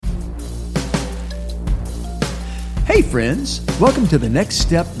Hey friends, welcome to the Next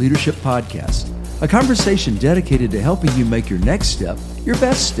Step Leadership Podcast, a conversation dedicated to helping you make your next step your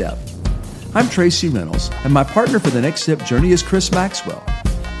best step. I'm Tracy Reynolds, and my partner for the Next Step journey is Chris Maxwell.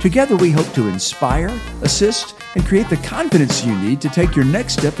 Together we hope to inspire, assist, and create the confidence you need to take your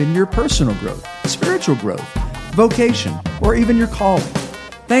next step in your personal growth, spiritual growth, vocation, or even your calling.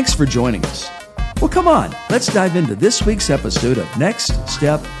 Thanks for joining us. Well, come on, let's dive into this week's episode of Next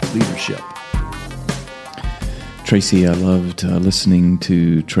Step Leadership. Tracy, I loved listening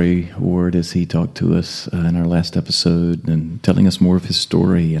to Trey Ward as he talked to us in our last episode and telling us more of his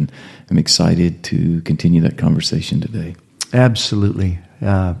story, and I'm excited to continue that conversation today. Absolutely.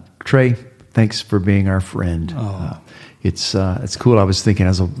 Trey, thanks for being our friend. It's cool. I was thinking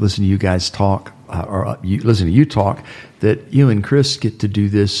as I listen to you guys talk, listen to you talk, that you and Chris get to do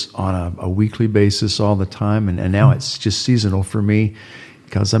this on a weekly basis all the time, and now it's just seasonal for me,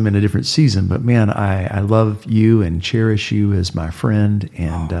 because I'm in a different season. But man, I love you and cherish you as my friend.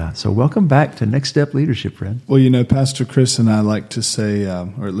 And so welcome back to Next Step Leadership, friend. Well, you know, Pastor Chris and I like to say,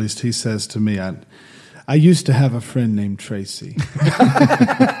 or at least he says to me, I used to have a friend named Tracy.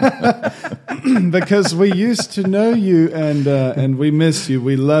 Because we used to know you, and we miss you.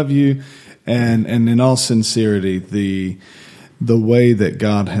 We love you. And in all sincerity, the way that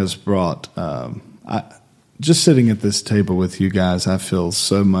God has brought... Just sitting at this table with you guys, I feel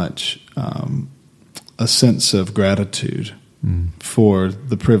so much a sense of gratitude for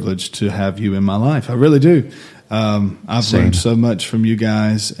the privilege to have you in my life. I really do. I've learned so much from you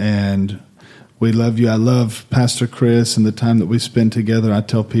guys, and we love you. I love Pastor Chris and the time that we spend together. I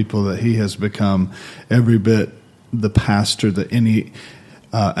tell people that he has become every bit the pastor that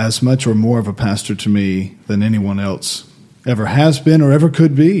as much or more of a pastor to me than anyone else ever has been or ever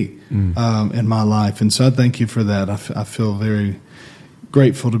could be in my life. And so I thank you for that. I feel very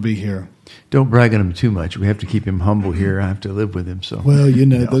grateful to be here. Don't brag on him too much. We have to keep him humble here. I have to live with him. So, well, you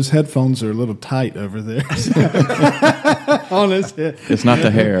know, those headphones are a little tight over there on his head. It's not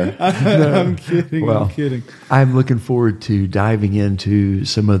the hair. I'm kidding. Well, I'm kidding. I'm looking forward to diving into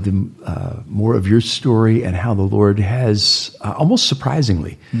some of the more of your story and how the Lord has almost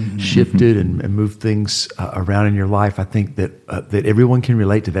surprisingly shifted and moved things around in your life. I think that that everyone can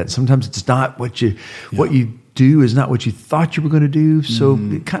relate to that. Sometimes it's not what you do is not what you thought you were going to do. So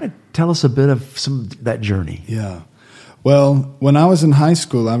kind of tell us a bit of some of that journey. Yeah. Well, when I was in high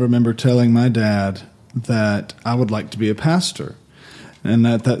school, I remember telling my dad that I would like to be a pastor. And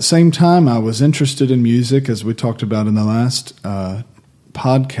at that same time, I was interested in music, as we talked about in the last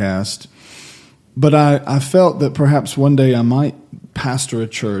podcast. But I felt that perhaps one day I might pastor a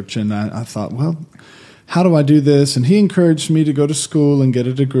church. And I thought, well, how do I do this? And he encouraged me to go to school and get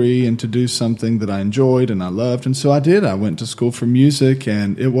a degree and to do something that I enjoyed and I loved. And so I did. I went to school for music,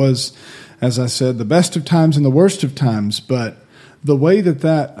 and it was, as I said, the best of times and the worst of times. But the way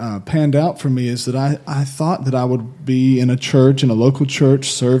that panned out for me is that I thought that I would be in a church, in a local church,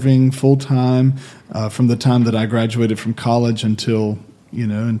 serving full-time from the time that I graduated from college until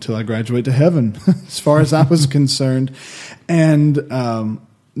I graduate to heaven, as far as I was concerned. And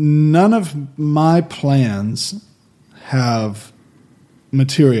none of my plans have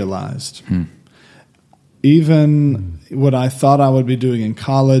materialized. Even what I thought I would be doing in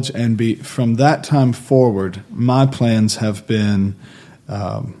college, and from that time forward, my plans have been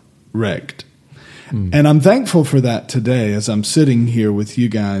wrecked. And I'm thankful for that today as I'm sitting here with you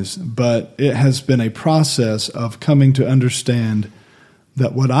guys, but it has been a process of coming to understand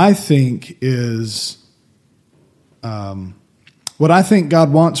that what I think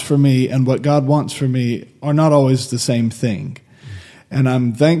God wants for me and what God wants for me are not always the same thing. And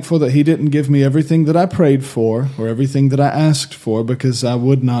I'm thankful that He didn't give me everything that I prayed for or everything that I asked for, because I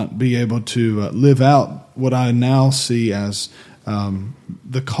would not be able to live out what I now see as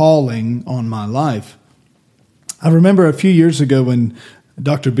the calling on my life. I remember a few years ago when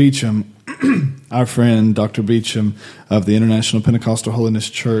Dr. Beecham, our friend Dr. Beecham of the International Pentecostal Holiness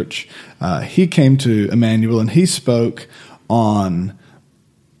Church, he came to Emmanuel and he spoke on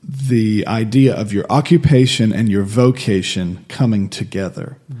the idea of your occupation and your vocation coming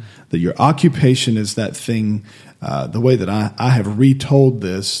together. That your occupation is that thing, the way that I have retold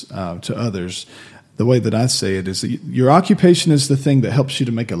this to others, the way that I say it is that your occupation is the thing that helps you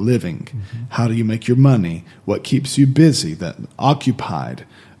to make a living. How do you make your money? What keeps you busy, that occupied?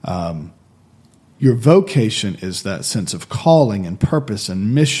 Your vocation is that sense of calling and purpose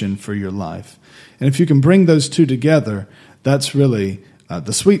and mission for your life. And if you can bring those two together, that's really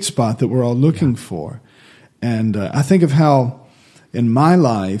the sweet spot that we're all looking for. And I think of how in my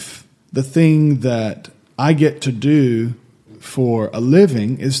life, the thing that I get to do for a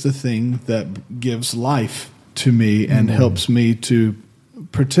living is the thing that gives life to me and helps me to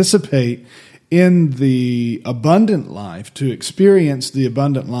participate in the abundant life, to experience the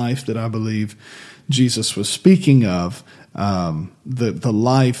abundant life that I believe Jesus was speaking of, the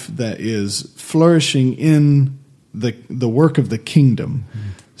life that is flourishing in the work of the kingdom.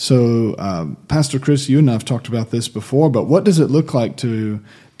 So, Pastor Chris, you and I have talked about this before, but what does it look like to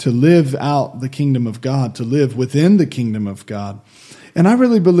live out the kingdom of God, to live within the kingdom of God? And I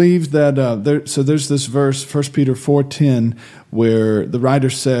really believe that there's this verse, 1 Peter 4:10, where the writer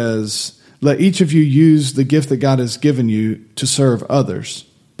says, "Let each of you use the gift that God has given you to serve others,"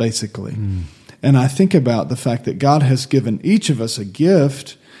 basically. And I think about the fact that God has given each of us a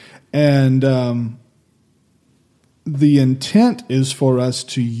gift, and the intent is for us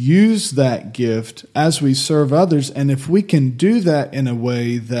to use that gift as we serve others. And if we can do that in a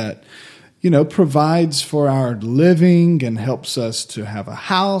way that, provides for our living and helps us to have a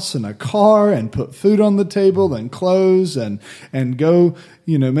house and a car and put food on the table and clothes and go,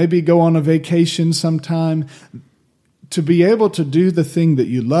 maybe go on a vacation sometime, to be able to do the thing that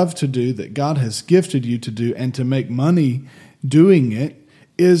you love to do, that God has gifted you to do, and to make money doing it,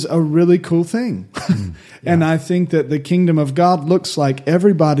 is a really cool thing. And I think that the kingdom of God looks like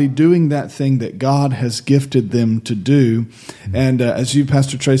everybody doing that thing that God has gifted them to do. And as you,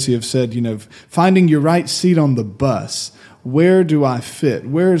 Pastor Tracy, have said, finding your right seat on the bus. Where do I fit?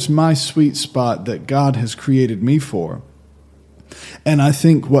 Where's my sweet spot that God has created me for? And I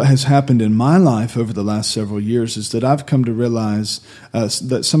think what has happened in my life over the last several years is that I've come to realize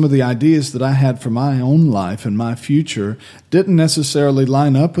that some of the ideas that I had for my own life and my future didn't necessarily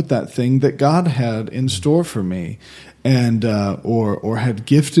line up with that thing that God had in store for me, and or had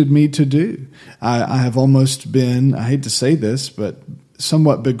gifted me to do. I have almost been, I hate to say this, but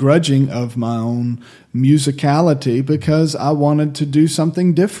somewhat begrudging of my own musicality because I wanted to do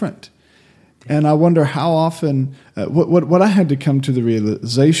something different. And I wonder how often, what I had to come to the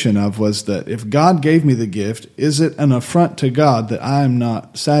realization of was that if God gave me the gift, is it an affront to God that I am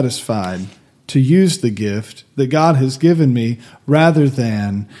not satisfied to use the gift that God has given me rather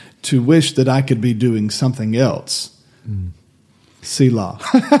than to wish that I could be doing something else? Selah.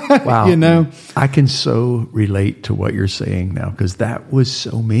 Wow. I can so relate to what you're saying now, because that was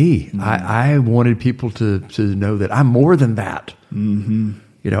so me. I wanted people to know that I'm more than that.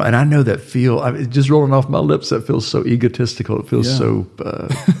 And I know that just rolling off my lips, that feels so egotistical. It feels so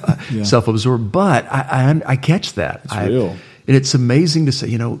self-absorbed. But I catch that. It's real. And it's amazing to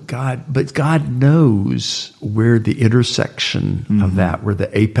say, God knows where the intersection of that, where the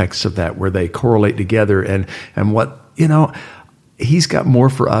apex of that, where they correlate together, and what, He's got more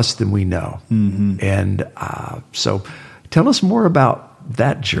for us than we know. And so tell us more about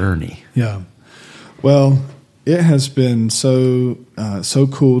that journey. Yeah. Well, it has been so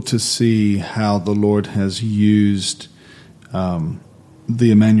cool to see how the Lord has used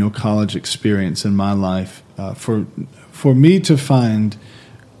the Emmanuel College experience in my life for me to find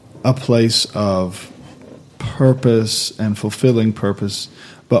a place of purpose and fulfilling purpose,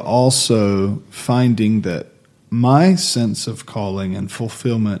 but also finding that my sense of calling and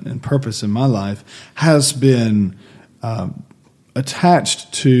fulfillment and purpose in my life has been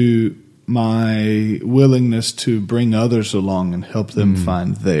attached to my willingness to bring others along and help them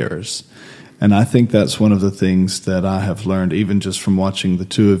find theirs. And I think that's one of the things that I have learned, even just from watching the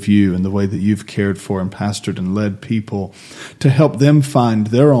two of you and the way that you've cared for and pastored and led people, to help them find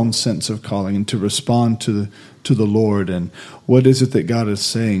their own sense of calling and to respond to the Lord. And what is it that God is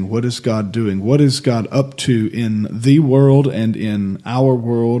saying? What is God doing? What is God up to in the world and in our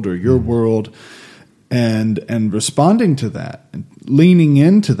world or your world? And responding to that, and leaning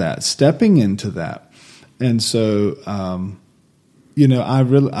into that, stepping into that. And so, I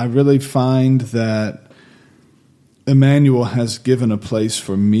really find that Emmanuel has given a place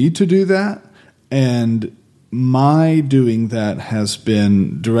for me to do that, and my doing that has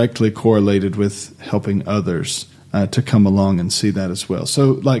been directly correlated with helping others to come along and see that as well.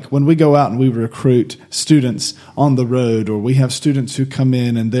 So like when we go out and we recruit students on the road, or we have students who come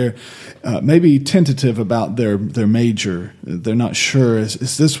in and they're maybe tentative about their major. They're not sure,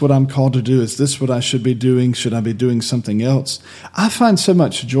 is this what I'm called to do? Is this what I should be doing? Should I be doing something else? I find so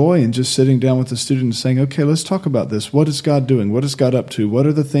much joy in just sitting down with the student and saying, okay, let's talk about this. What is God doing? What is God up to? What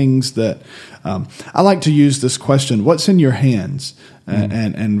are the things that I like to use this question, what's in your hands?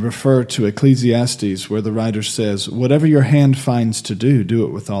 And refer to Ecclesiastes, where the writer says, whatever your hand finds to do, do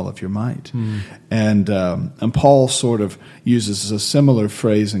it with all of your might. And Paul sort of uses a similar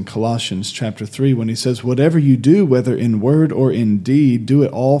phrase in Colossians chapter 3 when he says, whatever you do, whether in word or in deed, do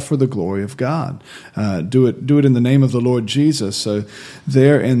it all for the glory of God. Do it in the name of the Lord Jesus. So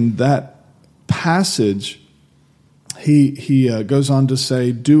there in that passage, he goes on to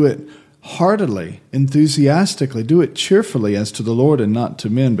say, do it heartily, enthusiastically, do it cheerfully as to the Lord and not to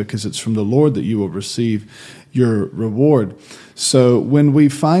men, because it's from the Lord that you will receive your reward. So when we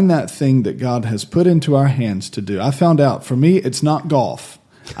find that thing that God has put into our hands to do, I found out, for me, it's not golf.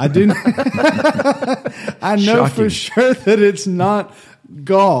 I do not, I know Shocking. for sure that it's not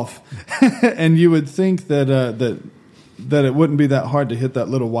golf. And you would think that it wouldn't be that hard to hit that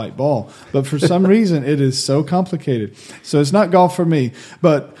little white ball. But for some reason, it is so complicated. So it's not golf for me.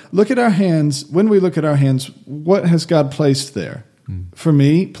 But look at our hands. When we look at our hands, what has God placed there? For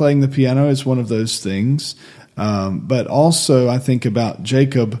me, playing the piano is one of those things. But also I think about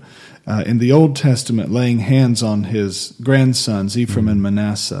Jacob in the Old Testament laying hands on his grandsons, Ephraim and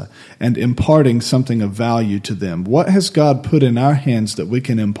Manasseh, and imparting something of value to them. What has God put in our hands that we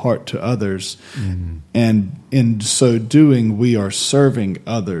can impart to others? And in so doing, we are serving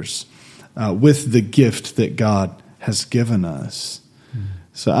others with the gift that God has given us.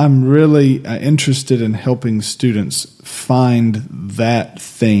 So I'm really interested in helping students find that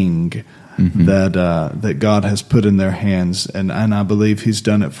thing that God has put in their hands. And I believe He's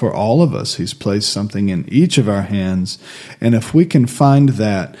done it for all of us. He's placed something in each of our hands. And if we can find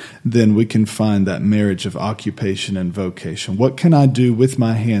that, then we can find that marriage of occupation and vocation. What can I do with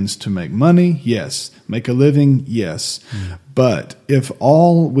my hands to make money? Yes. Make a living? Yes. But if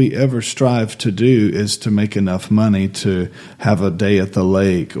all we ever strive to do is to make enough money to have a day at the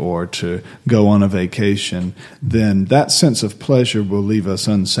lake or to go on a vacation, then that sense of pleasure will leave us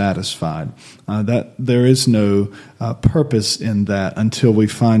unsatisfied. That there is no purpose in that until we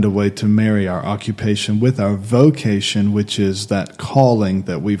find a way to marry our occupation with our vocation, which is that calling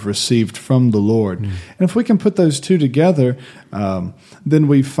that we've received from the Lord. And if we can put those two together, then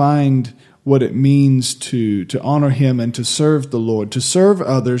we find what it means to honor Him and to serve the Lord, to serve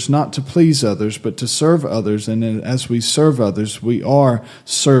others, not to please others, but to serve others. And as we serve others, we are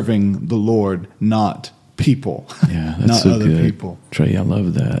serving the Lord, not people. Yeah, that's not so other good. people. Trey, I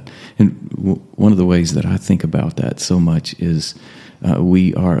love that. And one of the ways that I think about that so much is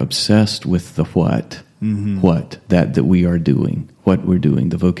we are obsessed with the what. What that we are doing, what we're doing,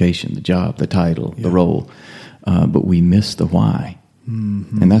 the vocation, the job, the title, the role, but we miss the why.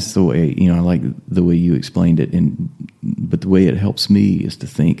 And that's the way, I like the way you explained it. But the way it helps me is to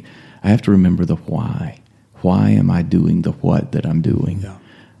think, I have to remember the why. Why am I doing the what that I'm doing? Yeah.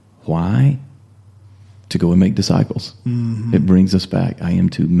 Why? To go and make disciples. It brings us back. I am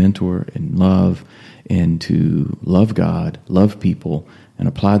to mentor and to love God, love people, and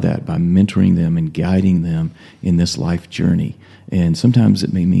apply that by mentoring them and guiding them in this life journey. And sometimes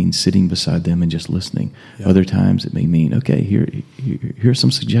it may mean sitting beside them and just listening. Yeah. Other times it may mean, okay, here's some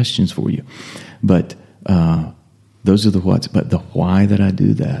suggestions for you. But those are the whats. But the why that I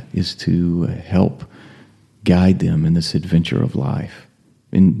do that is to help guide them in this adventure of life.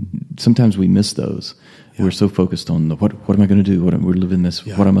 And sometimes we miss those. Yeah. We're so focused on the what am I going to do? We're living this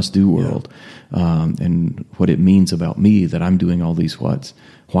what I must do world, and what it means about me that I'm doing all these whats.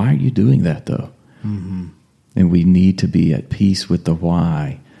 Why are you doing that though? And we need to be at peace with the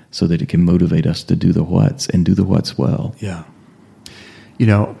why so that it can motivate us to do the whats and do the whats well. Yeah.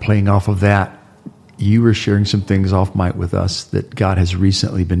 Playing off of that, you were sharing some things off mic with us that God has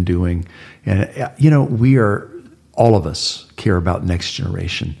recently been doing. And, all of us care about next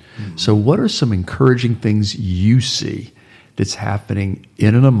generation. So what are some encouraging things you see that's happening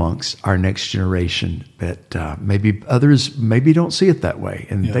in and amongst our next generation that maybe others don't see it that way,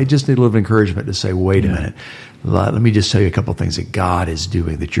 and they just need a little encouragement to say, wait a minute, let me just tell you a couple of things that God is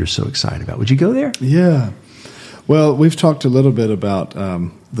doing that you're so excited about. Would you go there? Yeah. Well, we've talked a little bit about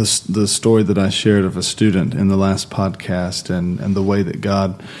the story that I shared of a student in the last podcast and the way that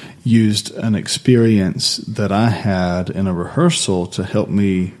God used an experience that I had in a rehearsal to help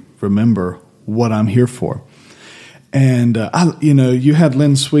me remember what I'm here for. And, you had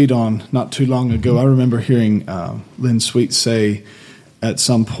Lynn Sweet on not too long ago. I remember hearing Lynn Sweet say at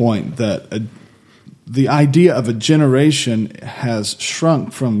some point that the idea of a generation has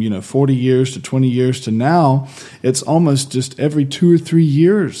shrunk from, 40 years to 20 years to now. It's almost just every 2 or 3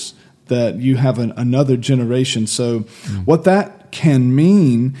 years that you have another generation. So what that can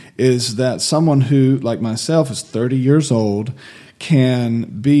mean is that someone who, like myself, is 30 years old can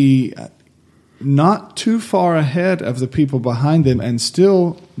be not too far ahead of the people behind them and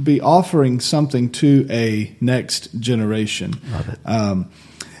still be offering something to a next generation. Love it.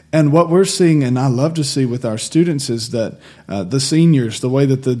 And what we're seeing, and I love to see with our students, is that the seniors, the way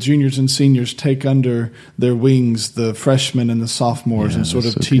that the juniors and seniors take under their wings the freshmen and the sophomores and sort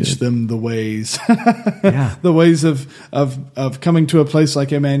of teach them the ways, the ways of coming to a place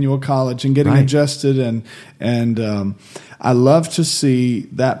like Emmanuel College and getting adjusted. And I love to see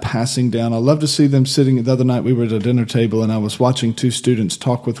that passing down. I love to see them sitting. The other night we were at a dinner table and I was watching two students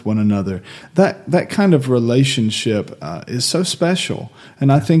talk with one another. That kind of relationship is so special.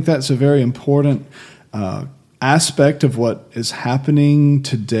 And I think that's a very important aspect of what is happening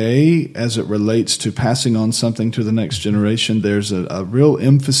today as it relates to passing on something to the next generation. There's a real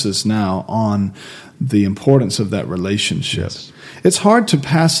emphasis now on the importance of that relationship. Yes. It's hard to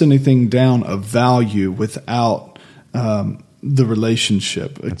pass anything down of value without the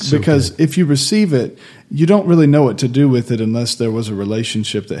relationship, because if you receive it, you don't really know what to do with it unless there was a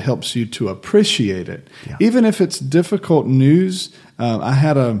relationship that helps you to appreciate it. Yeah. Even if it's difficult news, I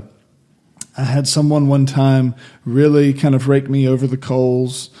had someone one time really kind of rake me over the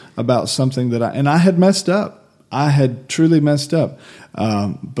coals about something that I had messed up. I had truly messed up.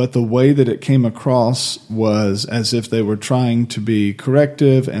 But the way that it came across was as if they were trying to be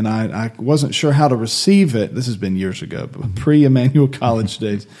corrective, and I wasn't sure how to receive it. This has been years ago, but pre-Emmanuel College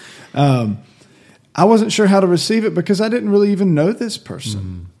days. I wasn't sure how to receive it because I didn't really even know this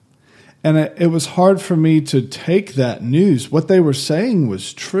person. And it was hard for me to take that news. What they were saying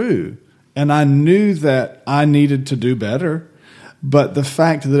was true, and I knew that I needed to do better. But the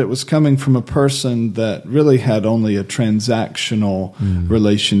fact that it was coming from a person that really had only a transactional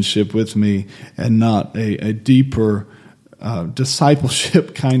relationship with me and not a deeper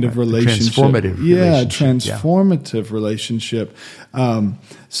discipleship kind of relationship. Transformative relationship.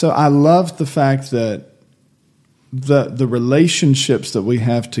 So I love the fact that the relationships that we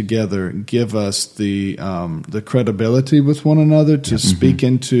have together give us the credibility with one another to speak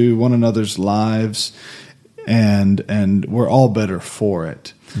into one another's lives. And we're all better for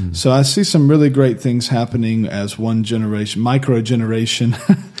it. So I see some really great things happening as one generation, micro-generation,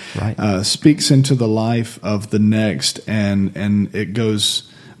 speaks into the life of the next, and it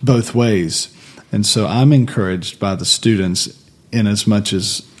goes both ways. And so I'm encouraged by the students in as much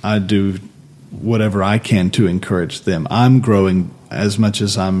as I do whatever I can to encourage them. I'm growing as much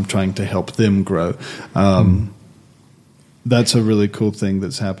as I'm trying to help them grow. That's a really cool thing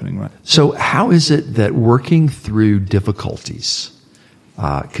that's happening right now. So how is it that working through difficulties,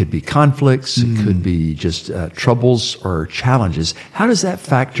 could be conflicts, it could be just troubles or challenges, how does that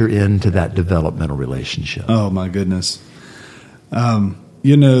factor into that developmental relationship? Oh, my goodness. Some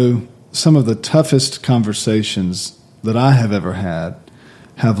of the toughest conversations that I have ever had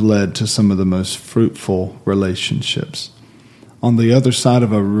have led to some of the most fruitful relationships. On the other side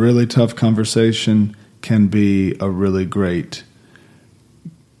of a really tough conversation can be a really great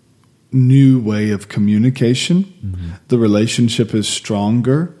new way of communication. The relationship is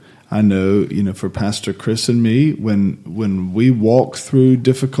stronger. I know, for Pastor Chris and me, when we walk through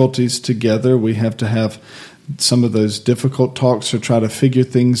difficulties together, we have to have some of those difficult talks or try to figure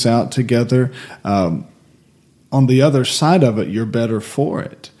things out together. On the other side of it, you're better for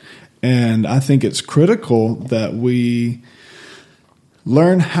it. And I think it's critical that we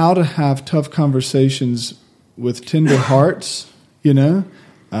learn how to have tough conversations with tender hearts,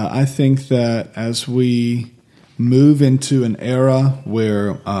 I think that as we move into an era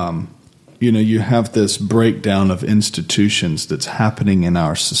where, you have this breakdown of institutions that's happening in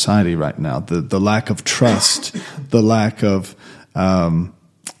our society right now, the lack of trust, the lack of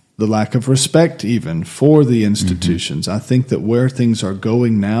respect even for the institutions. I think that where things are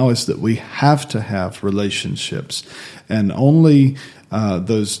going now is that we have to have relationships, and only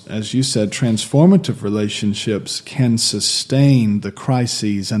those, as you said, transformative relationships can sustain the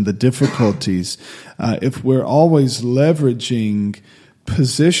crises and the difficulties. If we're always leveraging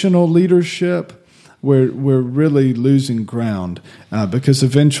positional leadership, we're really losing ground, because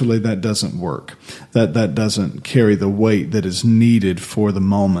eventually that doesn't work. That doesn't carry the weight that is needed for the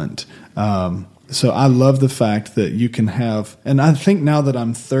moment. So I love the fact that you can have, and I think now that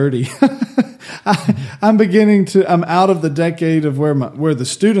I'm 30, I'm out of the decade of where the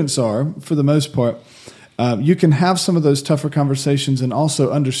students are for the most part. You can have some of those tougher conversations and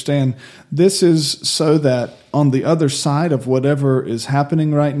also understand this is so that on the other side of whatever is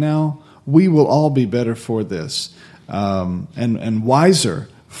happening right now, we will all be better for this, and wiser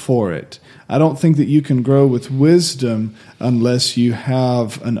for it. I don't think that you can grow with wisdom unless you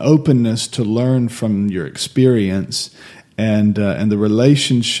have an openness to learn from your experience, and the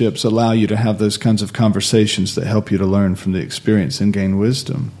relationships allow you to have those kinds of conversations that help you to learn from the experience and gain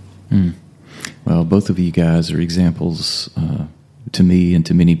wisdom. Well, both of you guys are examples to me and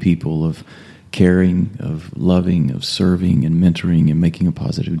to many people of caring, of loving, of serving and mentoring and making a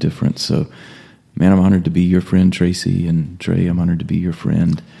positive difference. So, man, I'm honored to be your friend, Tracy, and Trey, I'm honored to be your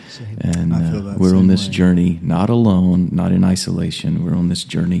friend. And we're on this journey, not alone, not in isolation. We're on this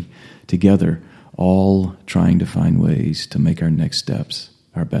journey together, all trying to find ways to make our next steps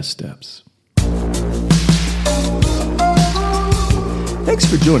our best steps. Thanks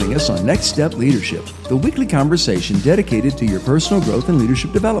for joining us on Next Step Leadership, the weekly conversation dedicated to your personal growth and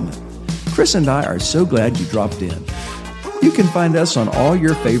leadership development. Chris and I are so glad you dropped in. You can find us on all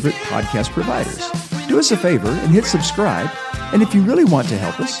your favorite podcast providers. Do us a favor and hit subscribe. And if you really want to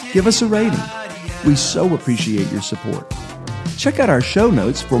help us, give us a rating. We so appreciate your support. Check out our show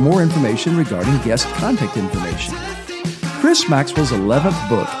notes for more information regarding guest contact information. Chris Maxwell's 11th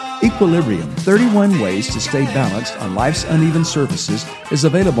book, Equilibrium, 31 Ways to Stay Balanced on Life's Uneven Surfaces, is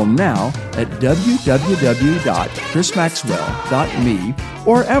available now at www.chrismaxwell.me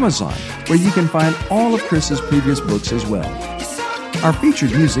or Amazon, where you can find all of Chris's previous books as well. Our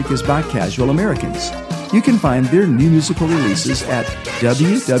featured music is by Casual Americans. You can find their new musical releases at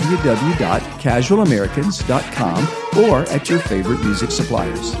www.casualamericans.com or at your favorite music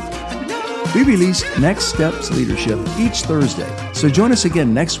suppliers. We release Next Steps Leadership each Thursday, so join us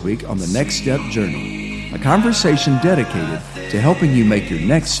again next week on the Next Step Journey, a conversation dedicated to helping you make your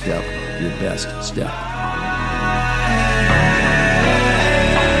next step your best step.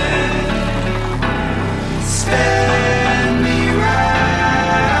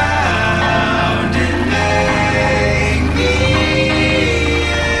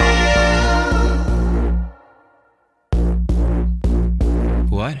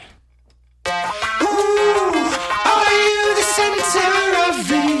 What? Ooh, are you listening to